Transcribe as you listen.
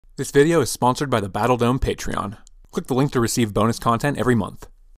This video is sponsored by the Battle Dome Patreon. Click the link to receive bonus content every month.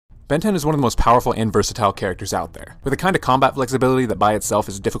 Ben 10 is one of the most powerful and versatile characters out there, with a kind of combat flexibility that by itself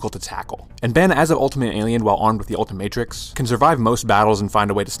is difficult to tackle. And Ben, as an Ultimate Alien while armed with the Ultimatrix, can survive most battles and find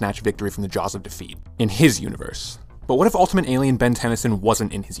a way to snatch victory from the jaws of defeat. In his universe. But what if Ultimate Alien Ben Tennyson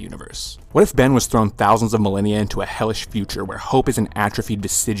wasn't in his universe? What if Ben was thrown thousands of millennia into a hellish future where hope is an atrophied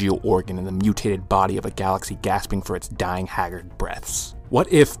vestigial organ in the mutated body of a galaxy gasping for its dying haggard breaths? What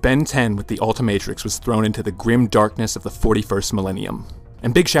if Ben 10 with the Ultimatrix was thrown into the grim darkness of the 41st millennium?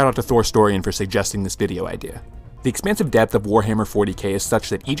 And big shout out to Thorstorian for suggesting this video idea. The expansive depth of Warhammer 40k is such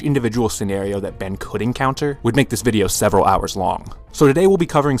that each individual scenario that Ben could encounter would make this video several hours long. So today we'll be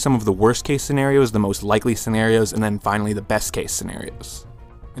covering some of the worst case scenarios, the most likely scenarios, and then finally the best case scenarios.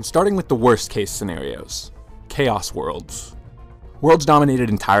 And starting with the worst case scenarios, Chaos Worlds. Worlds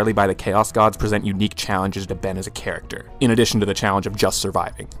dominated entirely by the Chaos Gods present unique challenges to Ben as a character, in addition to the challenge of just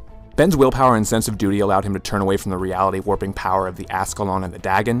surviving. Ben's willpower and sense of duty allowed him to turn away from the reality-warping power of the Ascalon and the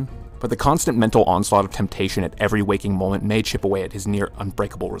Dagon, but the constant mental onslaught of temptation at every waking moment may chip away at his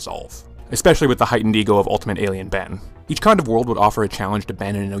near-unbreakable resolve. Especially with the heightened ego of Ultimate Alien Ben. Each kind of world would offer a challenge to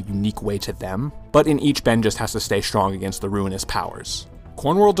Ben in a unique way to them, but in each Ben just has to stay strong against the ruinous powers.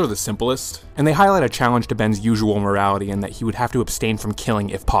 Corn worlds are the simplest, and they highlight a challenge to Ben's usual morality in that he would have to abstain from killing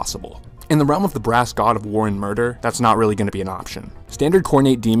if possible. In the realm of the brass god of war and murder, that's not really going to be an option. Standard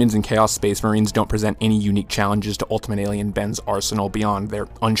Coordinate Demons and Chaos Space Marines don't present any unique challenges to Ultimate Alien Ben's arsenal beyond their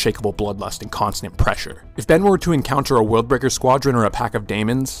unshakable bloodlust and constant pressure. If Ben were to encounter a Worldbreaker squadron or a pack of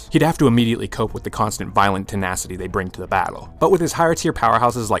daemons, he'd have to immediately cope with the constant violent tenacity they bring to the battle. But with his higher tier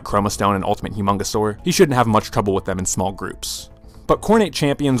powerhouses like Chromastone and Ultimate Humungosaur, he shouldn't have much trouble with them in small groups. But Coordinate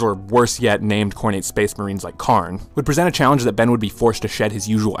Champions, or worse yet, named Coordinate Space Marines like Karn, would present a challenge that Ben would be forced to shed his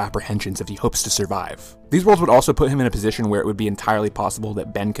usual apprehensions if he hopes to survive. These worlds would also put him in a position where it would be entirely possible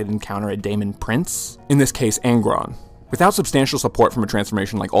that Ben could encounter a Daemon Prince, in this case Angron. Without substantial support from a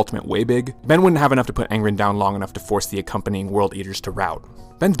transformation like Ultimate Waybig, Ben wouldn't have enough to put Angron down long enough to force the accompanying World Eaters to rout.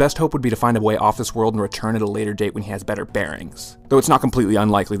 Ben's best hope would be to find a way off this world and return at a later date when he has better bearings, though it's not completely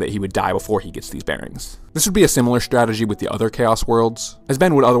unlikely that he would die before he gets these bearings. This would be a similar strategy with the other Chaos Worlds, as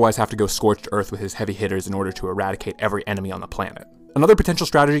Ben would otherwise have to go scorched earth with his heavy hitters in order to eradicate every enemy on the planet. Another potential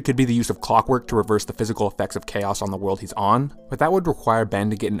strategy could be the use of clockwork to reverse the physical effects of chaos on the world he's on, but that would require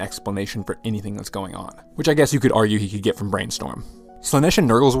Ben to get an explanation for anything that's going on, which I guess you could argue he could get from Brainstorm. Slaanesh and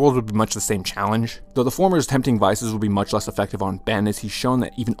Nurgle's world would be much the same challenge, though the former's tempting vices would be much less effective on Ben as he's shown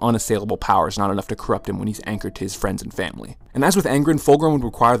that even unassailable power is not enough to corrupt him when he's anchored to his friends and family. And as with Angron, Fulgrim would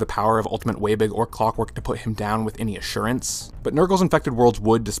require the power of Ultimate Waybig or Clockwork to put him down with any assurance, but Nurgle's infected worlds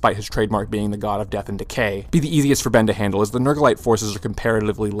would, despite his trademark being the god of death and decay, be the easiest for Ben to handle as the Nurglite forces are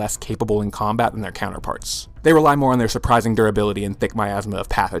comparatively less capable in combat than their counterparts. They rely more on their surprising durability and thick miasma of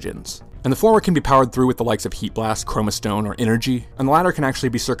pathogens. And the former can be powered through with the likes of Heat Blast, Chromastone, or Energy, and the latter can actually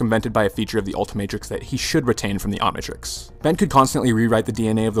be circumvented by a feature of the Ultimatrix that he should retain from the Omnitrix. Ben could constantly rewrite the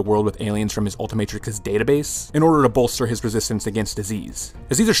DNA of the world with aliens from his Ultimatrix's database in order to bolster his resistance against disease.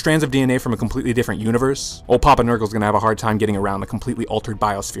 As these are strands of DNA from a completely different universe, old Papa Nurgle's gonna have a hard time getting around the completely altered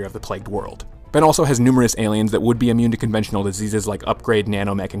biosphere of the plagued world. Ben also has numerous aliens that would be immune to conventional diseases like Upgrade,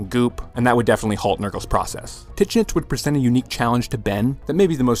 Nanomech, and Goop, and that would definitely halt Nurgle's process. Tichnitz would present a unique challenge to Ben that may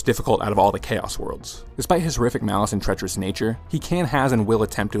be the most difficult out of all the Chaos Worlds. Despite his horrific malice and treacherous nature, he can, has, and will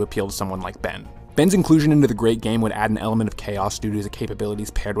attempt to appeal to someone like Ben. Ben's inclusion into the Great Game would add an element of chaos due to his capabilities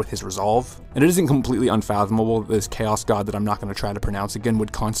paired with his resolve, and it isn't completely unfathomable that this Chaos God that I'm not going to try to pronounce again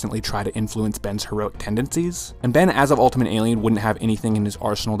would constantly try to influence Ben's heroic tendencies, and Ben as of Ultimate Alien wouldn't have anything in his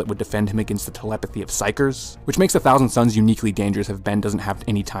arsenal that would defend him against the telepathy of Psychers, which makes the Thousand Suns uniquely dangerous if Ben doesn't have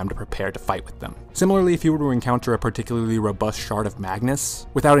any time to prepare to fight with them. Similarly, if he were to encounter a particularly robust Shard of Magnus,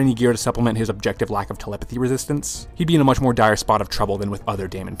 without any gear to supplement his objective lack of telepathy resistance, he'd be in a much more dire spot of trouble than with other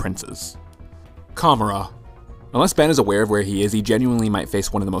Daemon Princes. Kamara. Unless Ben is aware of where he is, he genuinely might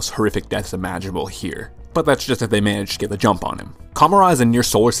face one of the most horrific deaths imaginable here. But that's just if they manage to get the jump on him. Kamara is a near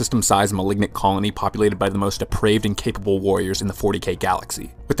solar system sized malignant colony populated by the most depraved and capable warriors in the 40k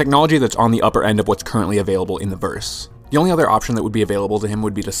galaxy, with technology that's on the upper end of what's currently available in the verse. The only other option that would be available to him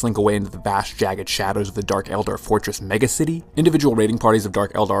would be to slink away into the vast, jagged shadows of the Dark Eldar Fortress megacity. Individual raiding parties of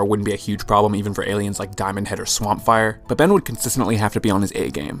Dark Eldar wouldn't be a huge problem even for aliens like Diamond Head or Swampfire, but Ben would consistently have to be on his A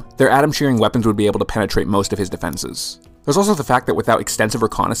game. Their atom-shearing weapons would be able to penetrate most of his defenses. There's also the fact that without extensive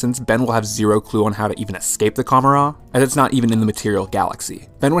reconnaissance, Ben will have zero clue on how to even escape the Kamara, as it's not even in the material galaxy.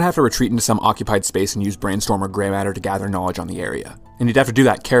 Ben would have to retreat into some occupied space and use brainstorm or gray matter to gather knowledge on the area. And he'd have to do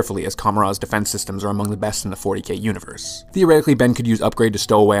that carefully, as Kamara's defense systems are among the best in the 40k universe. Theoretically, Ben could use upgrade to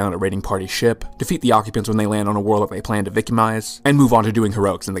stow away on a raiding party ship, defeat the occupants when they land on a world that they plan to victimize, and move on to doing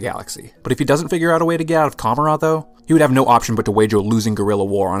heroics in the galaxy. But if he doesn't figure out a way to get out of Kamara though, he would have no option but to wage a losing guerrilla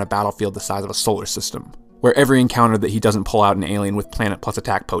war on a battlefield the size of a solar system, where every encounter that he doesn't pull out an alien with planet plus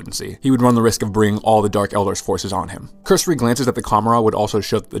attack potency, he would run the risk of bringing all the Dark Eldar's forces on him. Cursory glances at the Kamara would also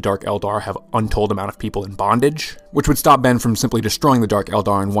show that the Dark Eldar have untold amount of people in bondage, which would stop Ben from simply destroying the Dark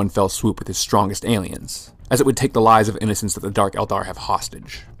Eldar in one fell swoop with his strongest aliens, as it would take the lives of innocents that the Dark Eldar have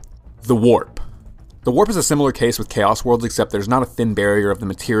hostage. The Warp. The Warp is a similar case with Chaos Worlds, except there's not a thin barrier of the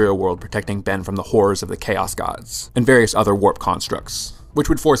material world protecting Ben from the horrors of the Chaos Gods, and various other warp constructs, which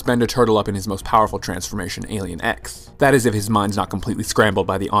would force Ben to turtle up in his most powerful transformation, Alien X. That is if his mind's not completely scrambled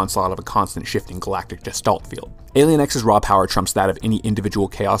by the onslaught of a constant shifting galactic gestalt field. Alien X's raw power trumps that of any individual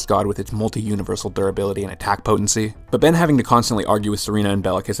Chaos God with its multi-universal durability and attack potency, but Ben having to constantly argue with Serena and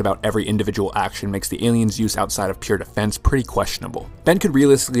Bellicus about every individual action makes the alien's use outside of pure defense pretty questionable. Ben could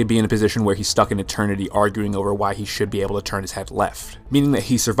realistically be in a position where he's stuck in eternity arguing over why he should be able to turn his head left, meaning that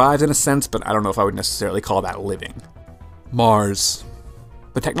he survives in a sense, but I don't know if I would necessarily call that living. Mars.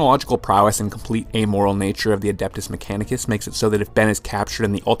 The technological prowess and complete amoral nature of the Adeptus Mechanicus makes it so that if Ben is captured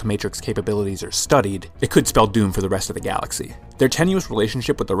and the Ultimatrix capabilities are studied, it could spell doom for the rest of the galaxy. Their tenuous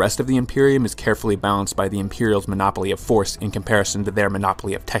relationship with the rest of the Imperium is carefully balanced by the Imperial's monopoly of force in comparison to their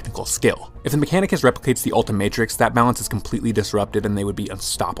monopoly of technical skill. If the Mechanicus replicates the Ultimatrix, that balance is completely disrupted and they would be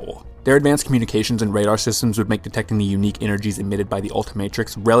unstoppable. Their advanced communications and radar systems would make detecting the unique energies emitted by the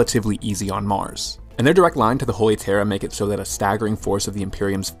Ultimatrix relatively easy on Mars. And their direct line to the Holy Terra make it so that a staggering force of the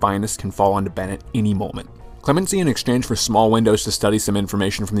Imperium's finest can fall onto Ben at any moment. Clemency in exchange for small windows to study some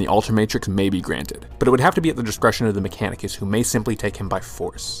information from the Ultimatrix may be granted, but it would have to be at the discretion of the Mechanicus, who may simply take him by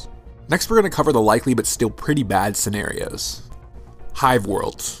force. Next, we're going to cover the likely but still pretty bad scenarios. Hive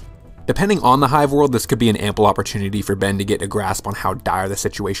Worlds. Depending on the Hive World, this could be an ample opportunity for Ben to get a grasp on how dire the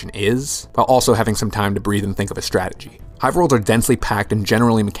situation is, while also having some time to breathe and think of a strategy. Hive Worlds are densely packed and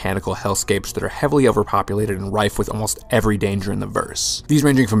generally mechanical hellscapes that are heavily overpopulated and rife with almost every danger in the verse. These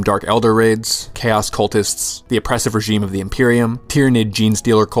ranging from Dark Elder raids, Chaos Cultists, the oppressive regime of the Imperium, Tyranid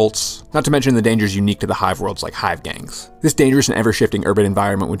Genestealer cults, not to mention the dangers unique to the Hive Worlds like hive gangs. This dangerous and ever-shifting urban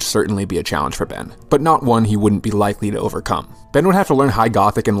environment would certainly be a challenge for Ben, but not one he wouldn't be likely to overcome. Ben would have to learn High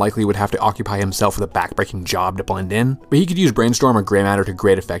Gothic and likely would have to occupy himself with a backbreaking job to blend in, but he could use Brainstorm or Grey Matter to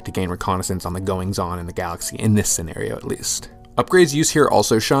great effect to gain reconnaissance on the goings-on in the galaxy, in this scenario at least. Upgrade's use here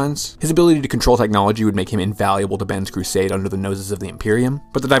also shines. His ability to control technology would make him invaluable to Ben's crusade under the noses of the Imperium,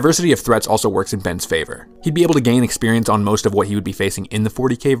 but the diversity of threats also works in Ben's favor. He'd be able to gain experience on most of what he would be facing in the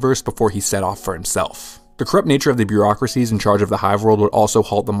 40k verse before he set off for himself. The corrupt nature of the bureaucracies in charge of the Hive World would also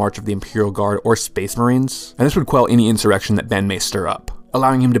halt the march of the Imperial Guard or Space Marines, and this would quell any insurrection that Ben may stir up,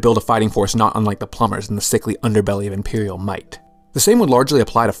 allowing him to build a fighting force not unlike the plumbers in the sickly underbelly of Imperial might. The same would largely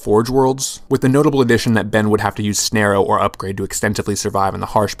apply to Forge Worlds, with the notable addition that Ben would have to use Snarrow or Upgrade to extensively survive in the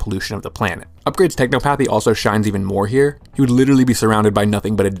harsh pollution of the planet. Upgrade's technopathy also shines even more here. He would literally be surrounded by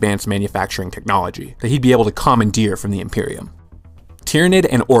nothing but advanced manufacturing technology that he'd be able to commandeer from the Imperium. Tyranid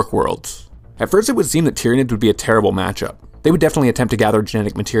and Orc Worlds. At first it would seem that Tyranids would be a terrible matchup. They would definitely attempt to gather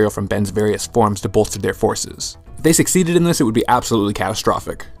genetic material from Ben's various forms to bolster their forces. If they succeeded in this, it would be absolutely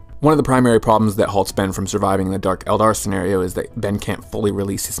catastrophic. One of the primary problems that halts Ben from surviving in the Dark Eldar scenario is that Ben can't fully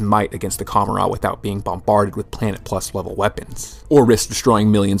release his might against the Kamara without being bombarded with Planet Plus level weapons, or risk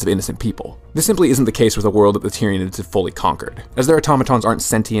destroying millions of innocent people. This simply isn't the case with a world that the Tyranids have fully conquered, as their automatons aren't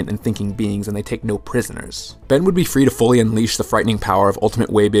sentient and thinking beings and they take no prisoners. Ben would be free to fully unleash the frightening power of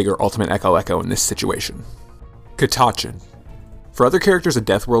Ultimate Waybig or Ultimate Echo Echo in this situation. Katachin. For other characters, a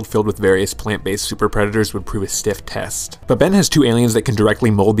death world filled with various plant-based super predators would prove a stiff test. But Ben has two aliens that can directly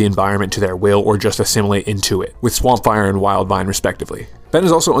mold the environment to their will or just assimilate into it, with Swampfire and Wildvine respectively. Ben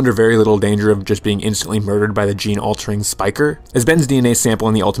is also under very little danger of just being instantly murdered by the gene-altering Spiker, as Ben's DNA sample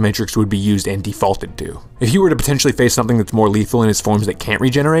in the Ultimatrix would be used and defaulted to. If he were to potentially face something that's more lethal in his forms that can't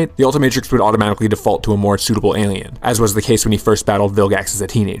regenerate, the Ultimatrix would automatically default to a more suitable alien, as was the case when he first battled Vilgax as a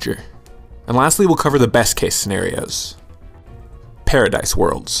teenager. And lastly, we'll cover the best case scenarios. Paradise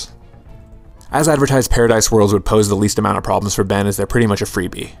Worlds. As advertised, Paradise Worlds would pose the least amount of problems for Ben as they're pretty much a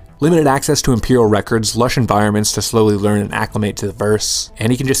freebie. Limited access to Imperial records, lush environments to slowly learn and acclimate to the verse, and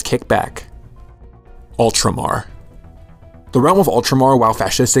he can just kick back. Ultramar. The realm of Ultramar, while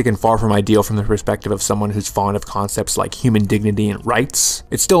fascistic and far from ideal from the perspective of someone who's fond of concepts like human dignity and rights,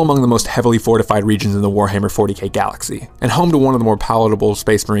 it's still among the most heavily fortified regions in the Warhammer 40k galaxy, and home to one of the more palatable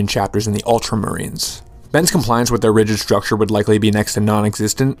Space Marine chapters in the Ultramarines. Ben's compliance with their rigid structure would likely be next to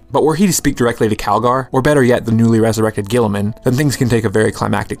non-existent, but were he to speak directly to Calgar, or better yet the newly resurrected Guilliman, then things can take a very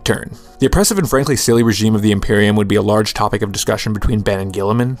climactic turn. The oppressive and frankly silly regime of the Imperium would be a large topic of discussion between Ben and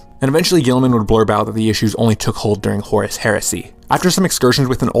Guilliman, and eventually Guilliman would blurb out that the issues only took hold during Horus Heresy. After some excursions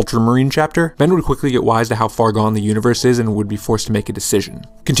with an Ultramarine chapter, Ben would quickly get wise to how far gone the universe is and would be forced to make a decision.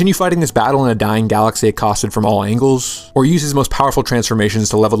 Continue fighting this battle in a dying galaxy accosted from all angles, or use his most powerful transformations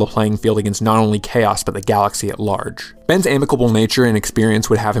to level the playing field against not only Chaos but the galaxy at large. Ben's amicable nature and experience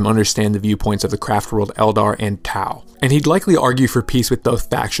would have him understand the viewpoints of the craft world Eldar and Tau, and he'd likely argue for peace with both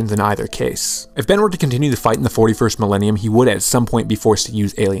factions in either case. If Ben were to continue the fight in the 41st millennium, he would at some point be forced to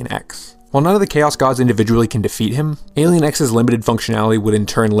use Alien X. While none of the Chaos Gods individually can defeat him, Alien X's limited functionality would in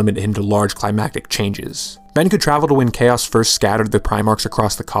turn limit him to large climactic changes. Ben could travel to when Chaos first scattered the Primarchs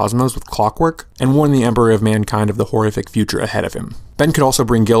across the cosmos with clockwork, and warn the Emperor of Mankind of the horrific future ahead of him. Ben could also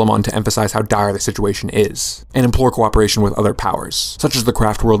bring Guilliman to emphasize how dire the situation is, and implore cooperation with other powers, such as the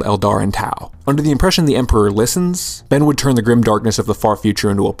craft world Eldar and Tau. Under the impression the Emperor listens, Ben would turn the grim darkness of the far future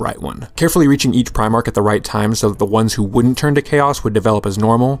into a bright one, carefully reaching each Primarch at the right time so that the ones who wouldn't turn to Chaos would develop as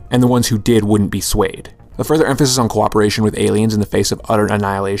normal, and the ones who did wouldn't be swayed. A further emphasis on cooperation with aliens in the face of utter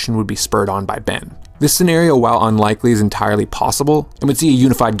annihilation would be spurred on by Ben. This scenario, while unlikely, is entirely possible, and would see a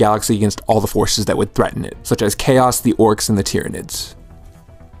unified galaxy against all the forces that would threaten it, such as Chaos, the Orcs, and the Tyranids.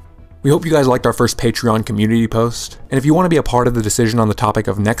 We hope you guys liked our first Patreon community post, and if you want to be a part of the decision on the topic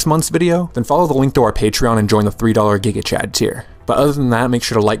of next month's video, then follow the link to our Patreon and join the $3 GigaChad tier. But other than that, make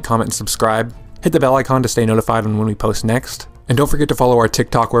sure to like, comment, and subscribe, hit the bell icon to stay notified on when we post next, and don't forget to follow our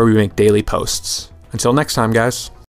TikTok where we make daily posts. Until next time, guys.